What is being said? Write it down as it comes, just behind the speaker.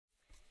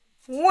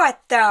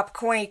What's up,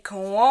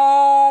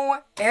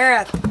 Quaco?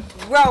 It's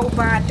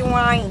Robot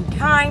Drawing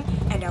time,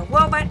 and the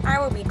robot I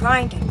will be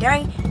drawing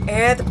today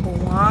is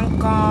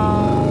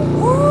Bronco.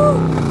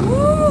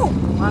 Woo!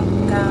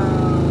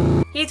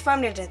 Bronco. He's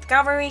from the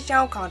Discovery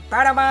show called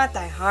Battlebots.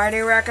 I highly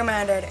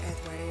recommend it.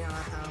 It's really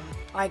awesome.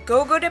 I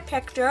googled a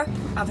picture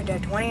of the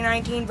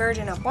 2019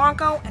 version of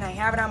Bronco, and I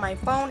have it on my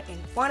phone in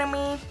front of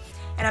me,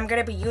 and I'm going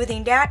to be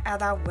using that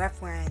as a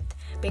reference.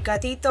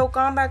 Because he's so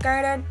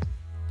complicated,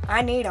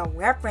 I need a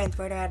reference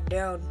for that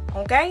dude.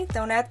 Okay,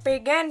 so let's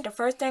begin. The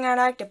first thing I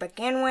like to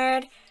begin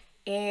with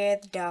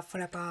is the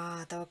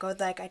flipper. So it goes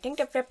like, I think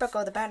the flipper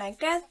goes about like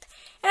this.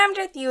 And I'm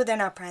just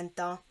using a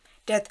pencil.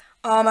 Just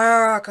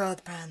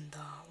America's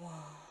pencil. Whoa.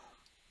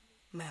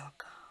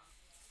 America.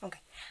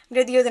 Okay, I'm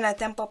just using a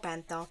simple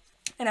pencil.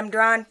 And I'm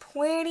drawing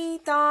pretty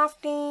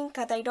softly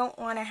because I don't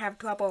want to have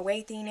trouble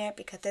erasing it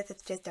because this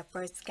is just the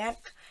first sketch.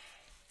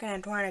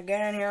 Gonna try to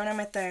get in here and I'm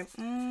gonna say,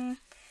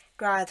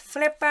 draw a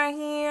flipper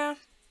here.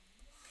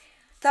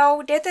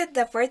 So this is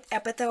the first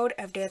episode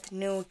of this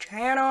new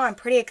channel. I'm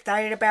pretty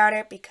excited about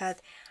it because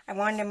I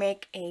wanted to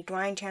make a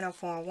drawing channel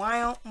for a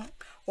while.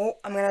 Oh,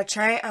 I'm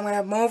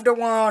gonna move the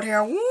world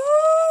here.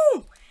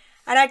 Woo!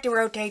 I like to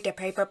rotate the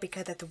paper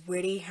because it's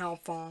really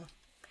helpful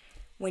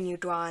when you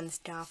draw and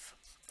stuff.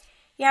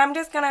 Yeah, I'm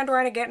just gonna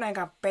try to get like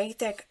a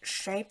basic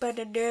shape of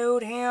the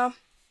dude here.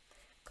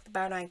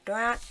 About like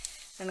that.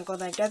 And it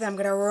goes like this. I'm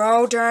gonna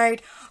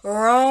rotate,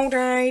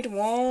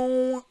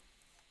 whoa.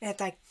 And it's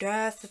like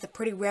this. It's a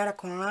pretty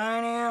radical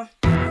line here.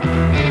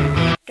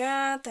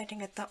 This, I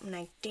think it's something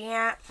like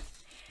that.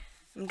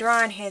 I'm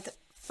drawing his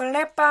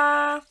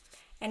flipper.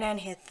 And then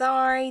his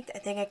sides. I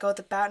think it goes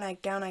about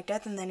like down like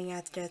this. And then he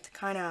has this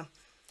kind of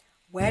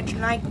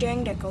wedge-like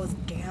thing that goes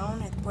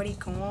down. It's pretty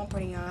cool,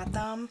 pretty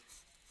awesome.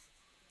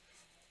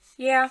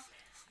 Yeah.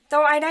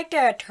 So I like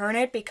to turn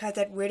it because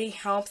it really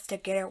helps to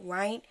get it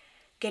right.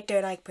 Get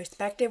the like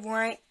perspective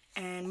right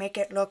and make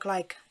it look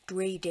like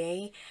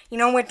 3D. You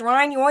know, with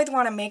drawing, you always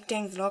want to make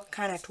things look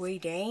kind of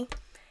 3D.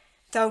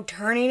 So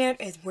turning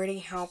it is really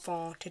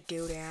helpful to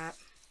do that.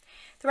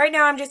 So right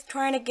now I'm just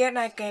trying to get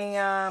like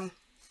a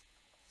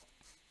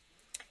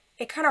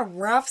kind of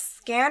rough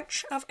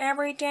sketch of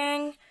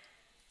everything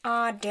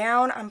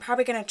down. I'm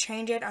probably going to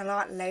change it a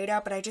lot later,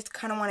 but I just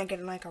kind of want to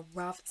get like a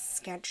rough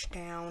sketch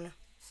down.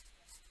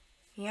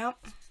 Yep.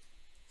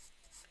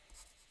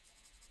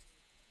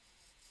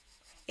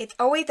 It's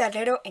always a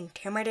little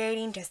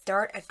intimidating to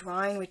start a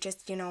drawing with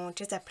just, you know,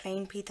 just a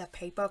plain piece of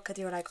paper because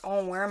you're like,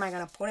 oh, where am I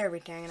going to put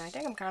everything? And I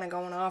think I'm kind of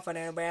going off a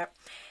little bit.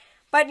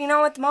 But, you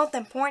know, it's most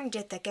important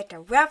just to get the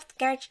rough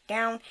sketch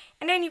down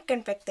and then you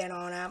can fix it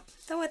all up.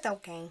 So it's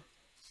okay.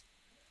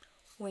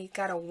 We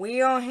got a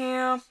wheel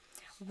here.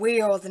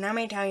 Wheels, and let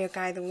me tell you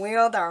guys,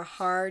 wheels are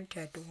hard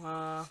to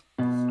draw.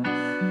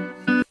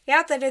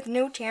 Yeah, so this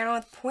new channel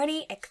is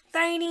pretty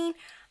exciting.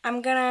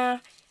 I'm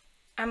gonna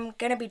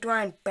be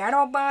drawing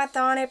Battlebots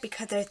on it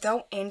because they're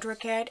so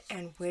intricate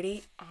and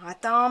really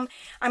awesome.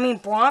 I mean,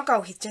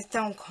 Bronco, he's just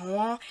so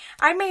cool.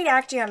 I made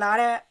actually a lot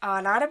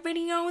of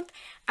videos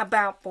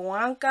about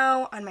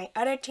Bronco on my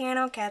other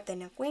channel,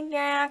 Captain and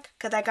KweeJack,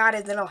 because I got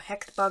his little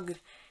hex bug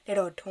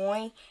little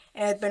toy,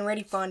 and it's been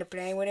really fun to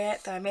play with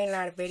it. So I made a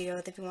lot of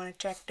videos if you want to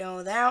check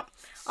those out.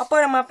 I'll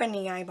put them up in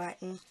the I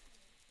button.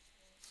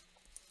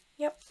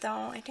 Yep, so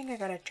I think I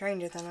gotta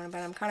change this a little bit.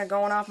 I'm kind of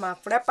going off my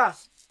flipper.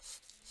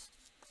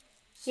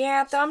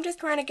 Yeah, so I'm just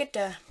trying to get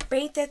the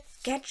basic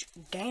sketch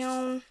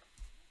down.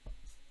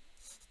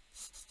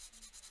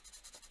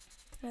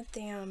 Let's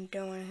see how I'm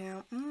doing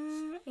here.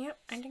 Yep,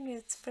 I think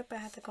this flipper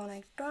has to go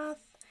like this.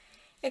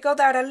 It goes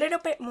out a little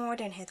bit more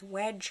than his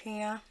wedge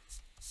here.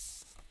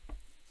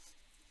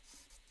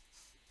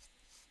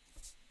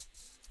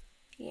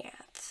 Yeah,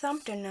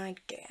 something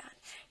like that.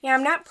 Yeah,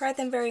 I'm not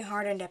pressing very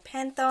hard on the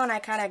pencil, and I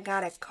kind of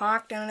got it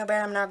cocked a little bit.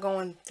 I'm not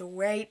going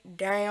straight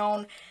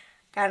down.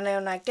 Got a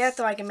little like this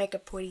so I can make a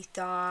pretty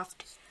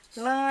soft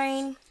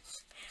line.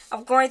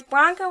 Of course,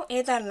 Bronco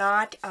is a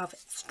lot of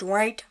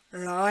straight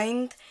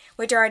lines,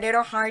 which are a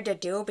little hard to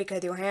do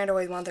because your hand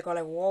always wants to go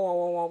like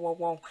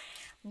whoa.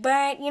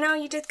 But, you know,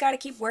 you just got to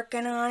keep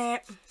working on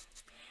it.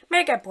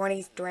 Make it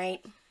pretty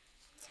straight.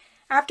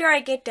 After I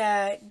get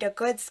the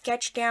good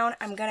sketch down,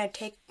 I'm going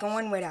to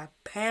going with a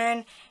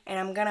pen, and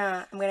I'm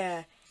gonna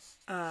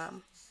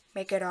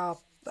make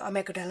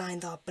the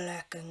lines all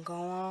black and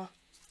gold.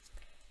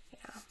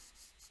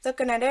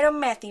 Looking a little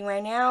messy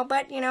right now,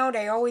 but you know,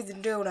 they always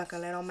do look a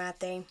little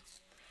messy.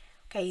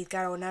 Okay, he's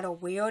got another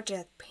wheel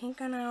just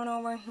peeking out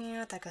over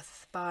here. It's like a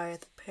spire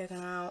peeking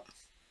out.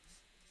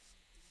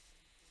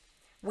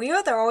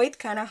 Wheels are always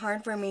kind of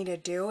hard for me to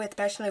do,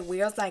 especially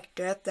wheels like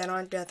this that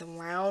aren't just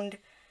round.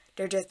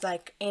 They're just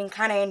like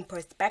kind of in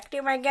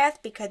perspective, I guess,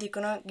 because you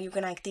can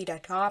like see the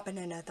top and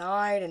then the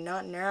side and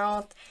nothing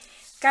else.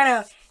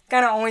 Kind of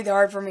always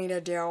hard for me to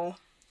do.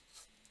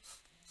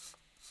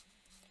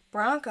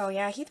 Bronco,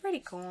 yeah, he's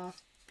pretty cool.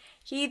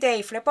 He's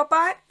a flipper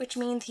bot, which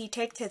means he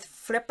takes his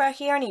flipper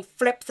here and he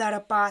flips other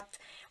bots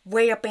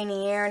way up in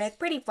the air, and it's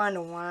pretty fun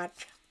to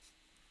watch.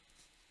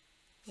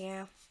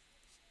 Yeah.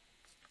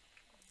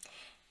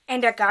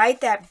 And the guy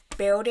that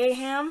built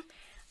him,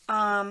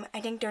 I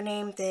think their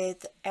names is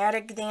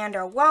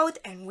Alexander Woth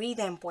and Reed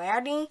and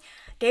Bradley.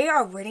 They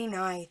are really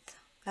nice.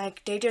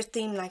 Like, they just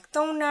seem like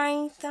so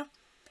nice.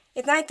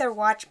 It's nice to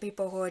watch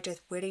people who are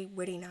just really,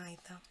 really nice.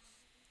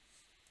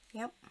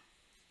 Yep.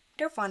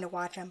 They're fun to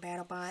watch on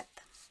Battlebot.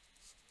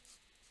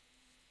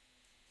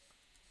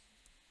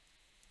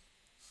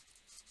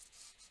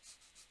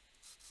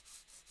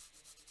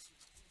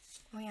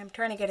 Oh yeah, I'm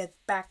trying to get his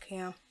back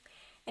here.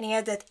 And he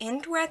has this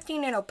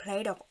interesting little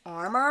plate of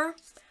armor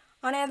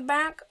on his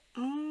back.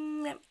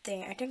 Let's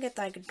see. I think it's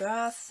like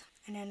dust.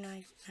 And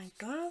then like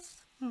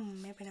dust?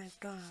 Maybe like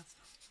dust.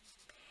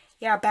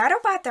 Yeah,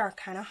 Battlebots are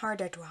kind of hard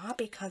to draw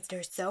because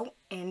they're so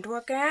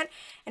intricate.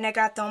 And they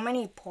got so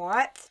many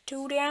parts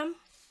to them.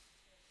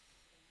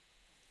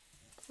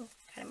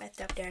 Kind of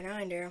messed up that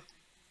line there.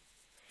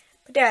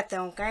 But that's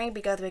okay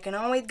because we can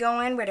always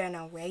go in with an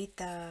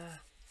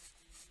eraser.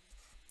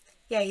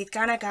 Yeah, he's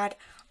kind of got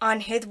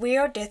on his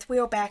wheel, this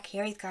wheel back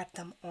here, he's got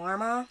some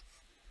armor.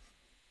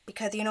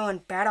 Because, you know,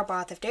 in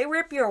Battlebots, if they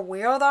rip your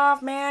wheels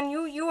off, man,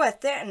 you are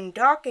sitting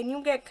duck and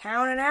you get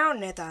counted out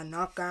and it's a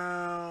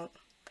knockout.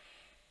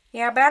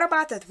 Yeah,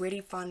 Battlebots is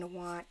really fun to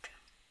watch.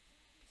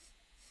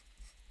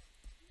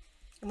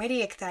 I'm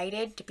really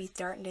excited to be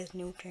starting this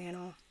new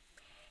channel.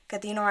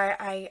 Because, you know,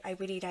 I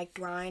really like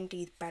drawing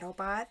these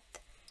Battlebots.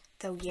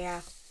 So,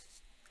 yeah.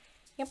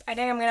 Yep, I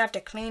think I'm going to have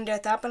to clean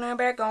this up a little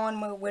bit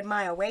going with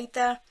my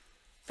eraser.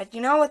 But,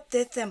 you know,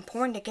 it's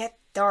important to get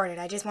started.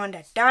 I just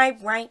wanted to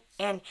dive right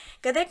in.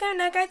 Because,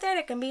 like I said,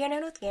 it can be a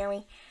little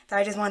scary. So,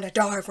 I just wanted to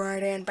dive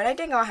right in. But I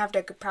think I'll have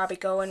to probably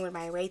go in with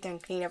my eraser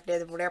and clean up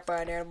this flipper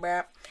a little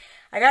bit.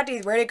 I got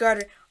these really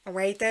good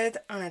erasers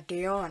on a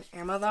deal on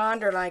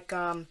Amazon. They're like,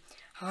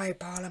 high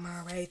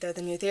polymer erasers.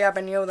 And you see, I've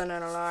been using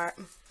it a lot.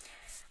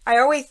 I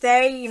always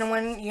say,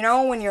 when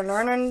you're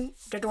learning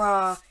to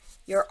draw,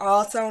 you're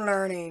also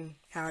learning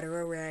how to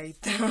erase.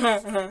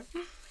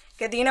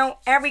 Because,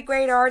 every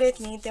great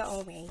artist needs to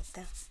erase.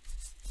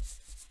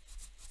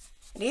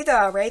 These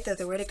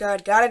erasers are really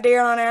good. Got a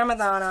deal on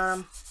Amazon on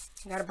them.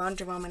 Got a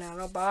bunch of them in a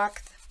little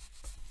box.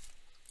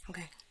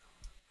 Okay.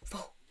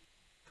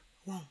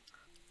 Whoa.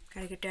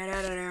 Gotta get that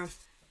out of there.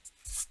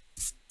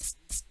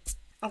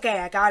 Okay,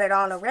 I got it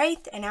all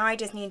erased. And now I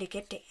just need to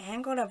get the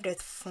angle of this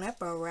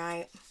flipper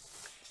right.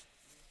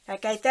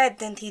 Like I said,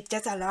 since he's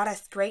just a lot of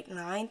straight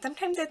lines,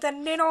 sometimes it's a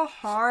little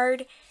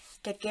hard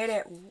to get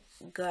it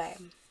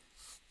good.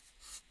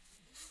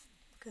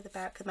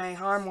 Because my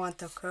arm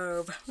wants a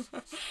curve.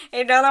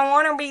 It doesn't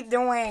want to be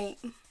straight.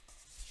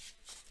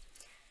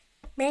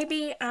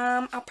 Maybe,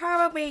 I'll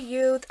probably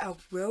use a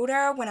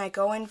ruler when I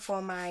go in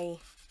for my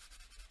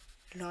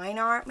line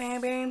art,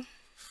 maybe.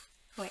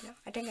 Wait, no,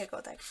 I think it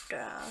goes like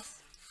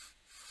this.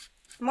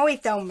 I'm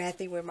always so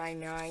messy with my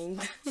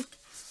lines.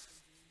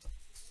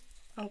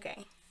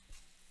 Okay.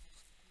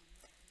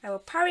 I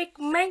will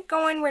might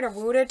go in with a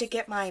ruler to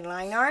get my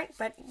line art,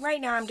 but right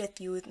now I'm just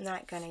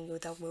not gonna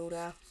use a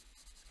ruler.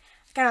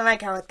 I kinda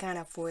like how it's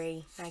kinda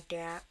free, like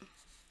that.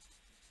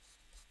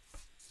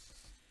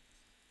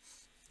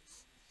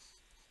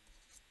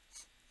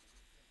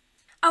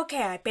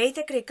 Okay, I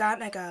basically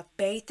got like a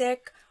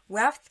basic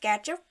rough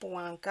sketch of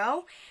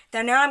Bronco.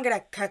 So now I'm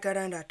gonna cook it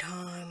into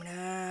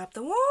time-lapse.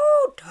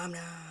 Woo!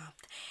 Time-lapse.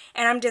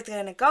 And I'm just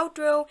going to go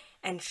through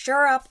and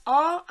shore up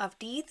all of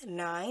these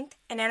lines.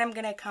 And then I'm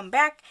going to come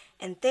back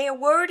and say a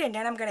word. And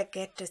then I'm going to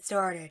get this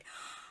started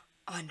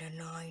on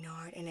the line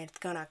art. And it's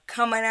going to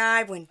come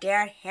alive when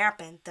that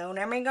happens. So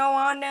let me go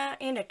on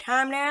into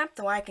time lapse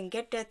so I can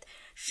get this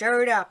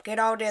shored up. Get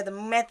all this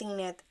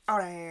messiness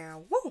out of here.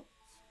 Woo!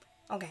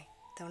 Okay,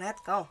 so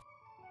let's go.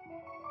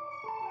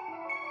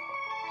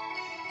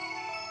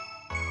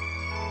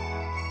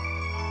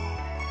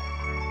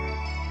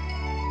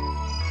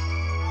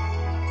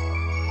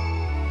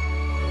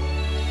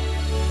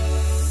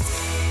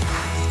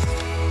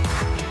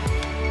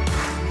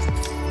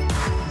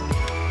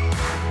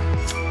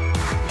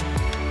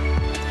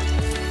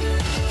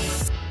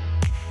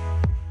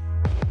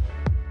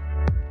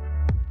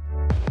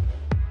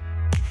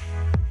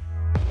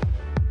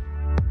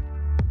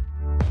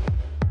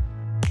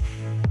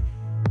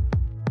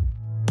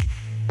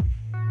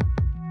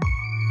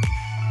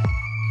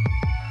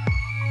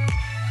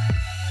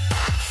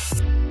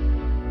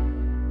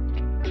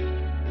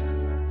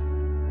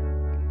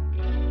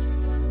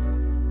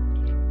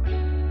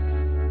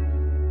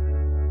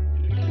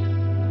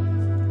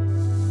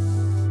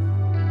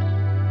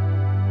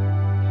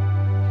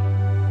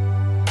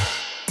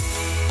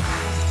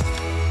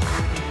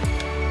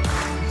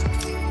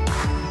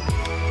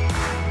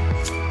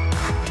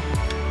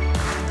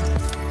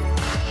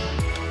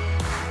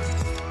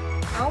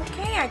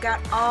 I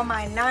got all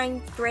my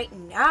lines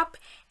straightened up,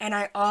 and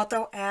I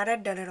also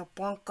added the little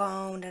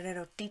Bronco, the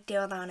little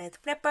details on his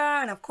flipper,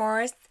 and of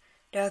course,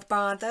 the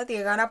sponsors.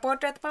 You're gonna put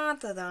the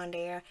sponsors on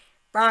there.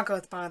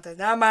 Bronco sponsors,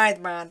 not my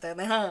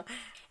sponsors, huh?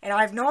 And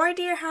I have no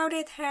idea how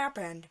this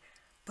happened,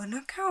 but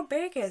look how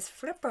big his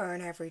flipper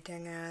and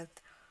everything is.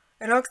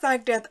 It looks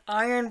like this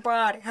iron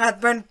bot has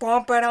been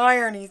pumping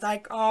iron. He's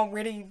like all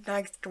really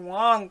like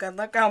strong. Cause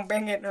look how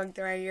big it looks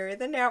right here.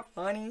 Isn't that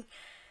funny?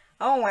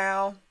 Oh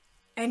wow.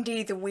 And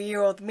these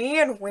wheels, me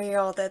and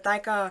wheels, it's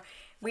like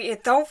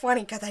it's so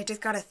funny because I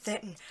gotta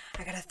sit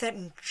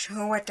and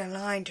chew at the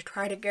line to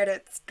try to get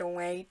it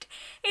straight.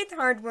 It's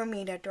hard for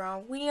me to draw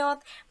wheels,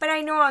 but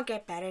I know I'll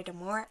get better the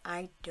more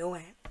I do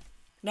it.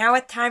 Now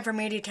it's time for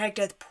me to take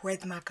this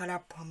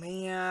Prismacolor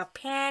Premier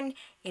pen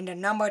in the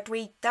number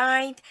 3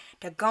 size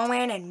to go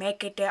in and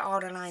make it all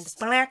the lines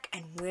black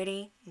and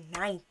really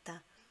nice.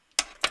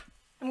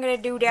 I'm gonna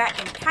do that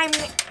in time.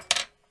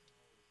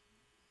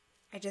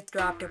 I just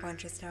dropped a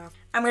bunch of stuff.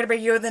 I'm going to be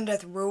using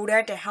this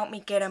ruler to help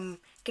me get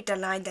the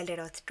lines a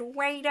little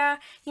straighter.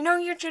 You know,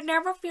 you should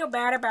never feel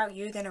bad about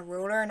using a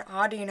ruler, and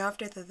oddly enough,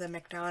 this is a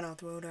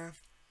McDonald's ruler.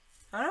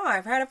 I don't know,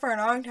 I've had it for a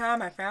long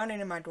time. I found it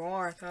in my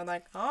drawer, so I was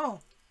like, oh,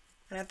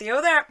 I have to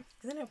use that.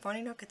 Isn't it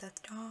funny? Look at that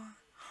star.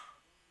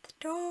 The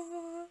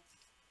star.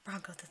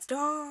 Bronco's the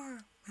star.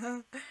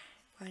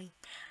 Funny.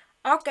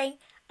 Okay,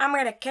 I'm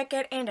going to kick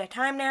it into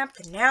time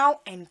lapse now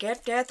and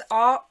get this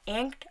all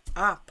inked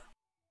up.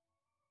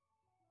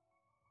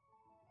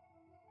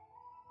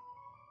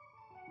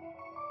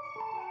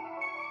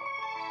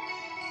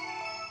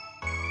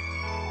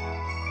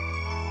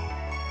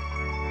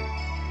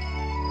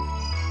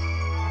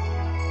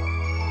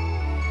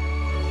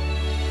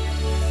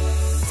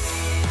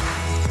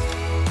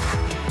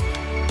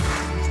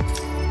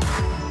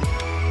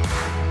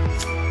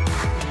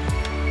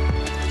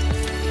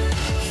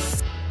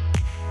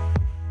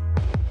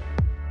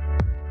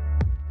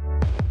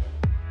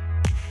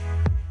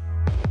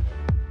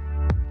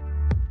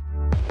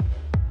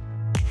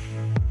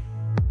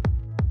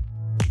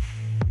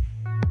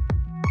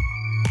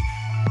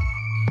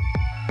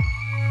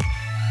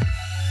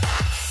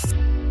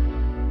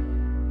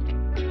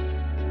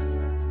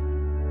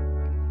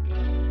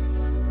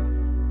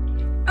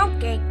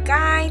 Okay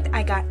guys,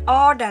 I got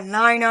all the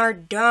line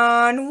art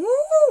done.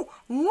 Woo!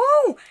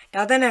 Woo!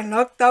 Doesn't it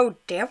look so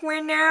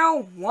different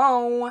now?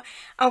 Whoa!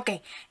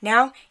 Okay,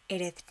 now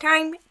it is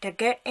time to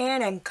get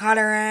in and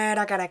color it.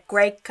 I got a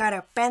great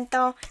color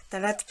pencil, so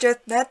let's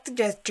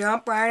just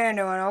jump right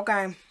into it.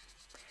 Okay,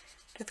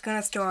 just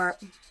gonna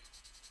start.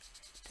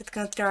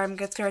 I'm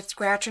gonna start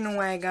scratching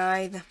away,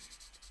 guys.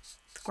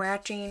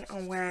 Scratching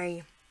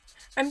away.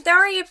 I'm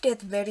sorry if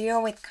this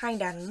video is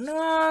kind of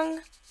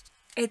long.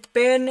 It's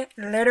been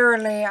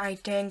literally, I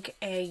think,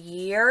 a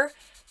year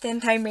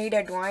since I made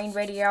a drawing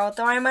video,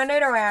 so I'm a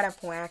little out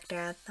of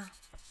practice.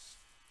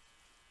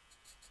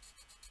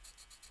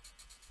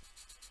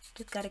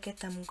 Just gotta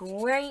get some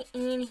gray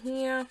in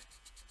here.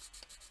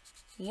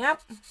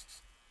 Yep.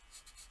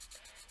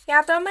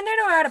 Yeah, so I'm a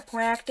little out of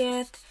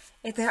practice.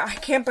 I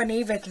can't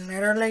believe it's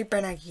literally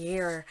been a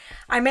year.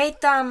 I made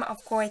some,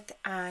 of course,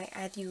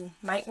 as you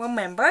might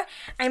remember,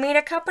 I made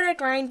a couple of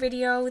drawing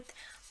videos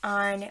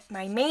on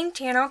my main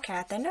channel,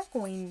 Catherine the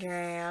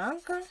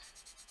KweeJack.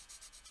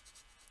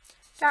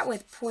 That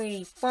was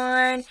pretty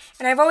fun,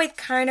 and I've always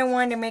kind of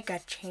wanted to make a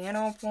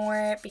channel for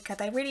it because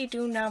I really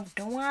do love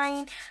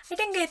drawing. I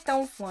think it's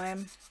so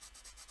fun.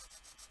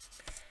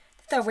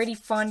 It's a really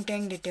fun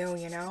thing to do,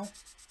 you know.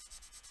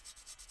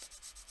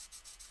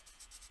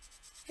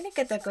 I think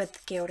it's a good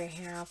skill to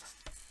have.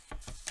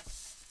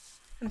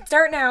 I'm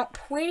starting out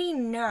pretty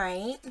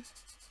nice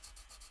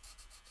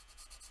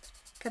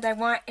because I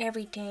want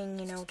everything,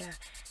 you know,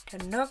 to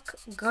look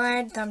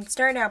good. So I'm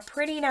starting out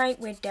pretty nice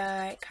with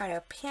the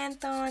color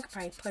pencil. I could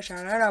probably push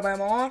on a little bit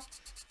more.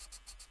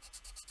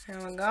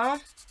 There we go.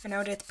 I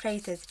know this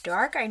place is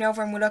dark. I know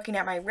from looking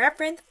at my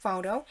reference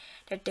photo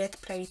that this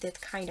place is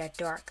kind of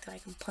dark, so I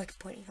can push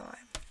pretty hard.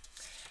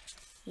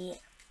 Yeah,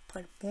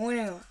 put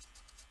pretty on.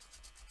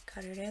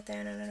 Color this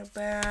in a little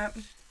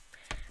bit.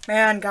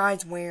 Man,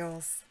 guys,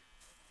 wheels.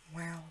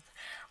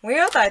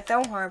 Wheels are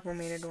so hard for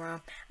me to draw.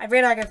 I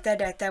feel like I've said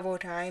that several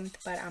times,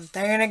 but I'm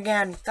saying it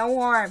again, so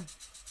hard.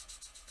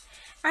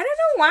 I don't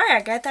know why.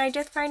 I guess I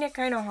just find it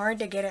kind of hard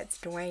to get it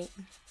straight.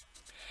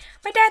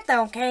 But that's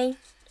okay.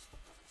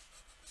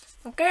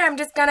 Okay, I'm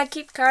just gonna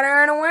keep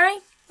coloring away.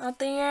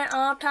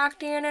 I'll talk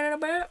to you in a little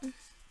bit.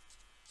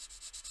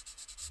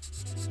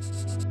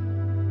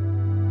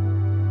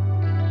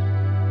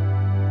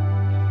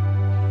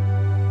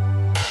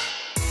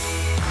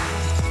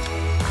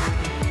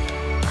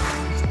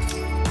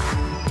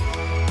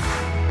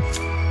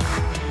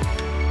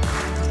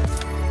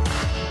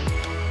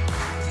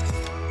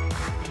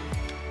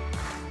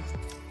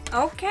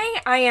 Okay,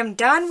 I am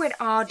done with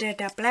all the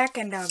black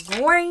and the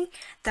gray.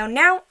 So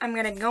now I'm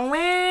going to go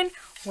in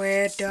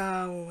with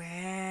the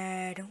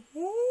red.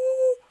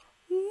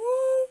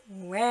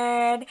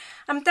 Red.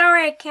 I'm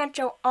sorry I can't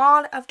show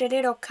all of the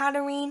little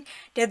coloring.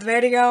 This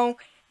video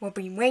would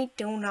be way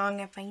too long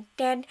if I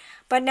did.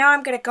 But now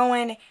I'm going to go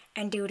in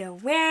and do the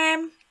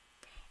red.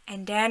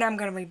 And then I'm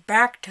going to be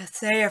back to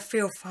say a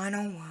few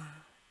final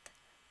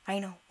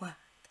words.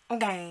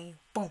 Okay,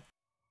 boom.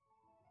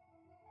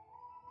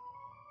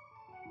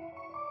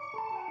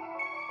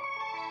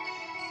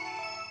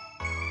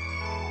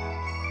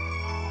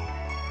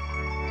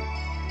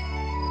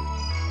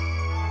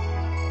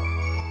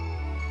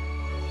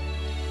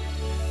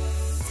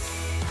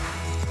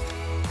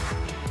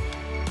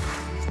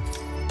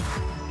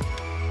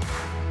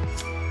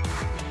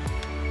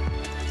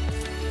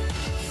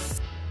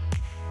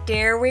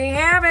 there we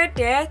have it.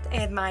 This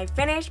is my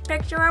finished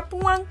picture of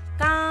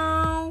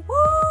Bronco.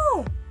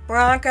 Woo!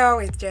 Bronco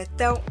is just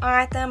so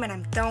awesome, and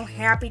I'm so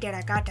happy that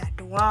I got to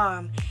draw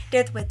him.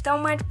 This was so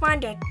much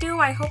fun to do.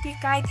 I hope you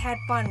guys had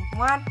fun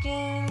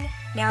watching.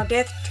 Now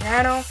this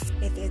channel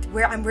is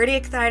where I'm really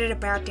excited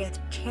about this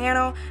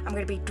channel. I'm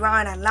going to be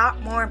drawing a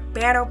lot more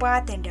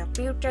Battlebots in the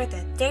future,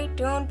 so stay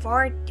tuned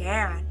for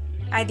that.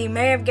 As you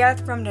may have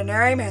guessed from the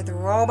name, it's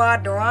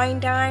Robot Drawing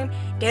Time.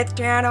 This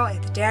channel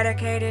is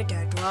dedicated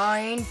to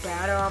drawing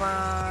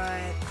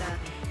Battlebots.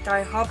 So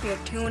I hope you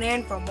tune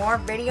in for more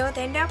videos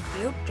in the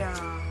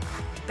future.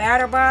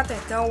 Battlebots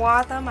is so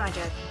awesome, I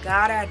just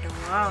gotta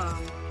draw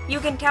them. You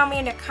can tell me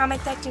in the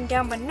comment section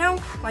down below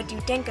what you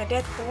think of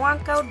this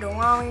Bronco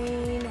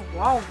drawing.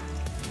 Whoa!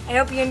 I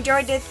hope you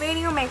enjoyed this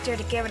video. Make sure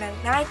to give it a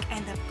like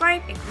and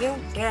subscribe if you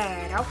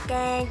did.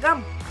 Okay,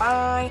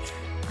 goodbye.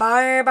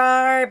 Bye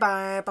bye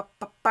bye bye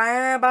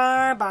bye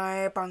bye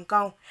bye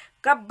Bronco.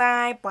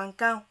 Goodbye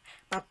Bronco.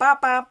 Bye bye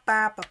bye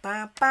bye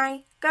bye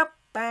bye.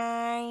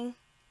 Goodbye.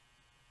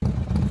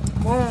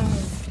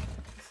 Boom.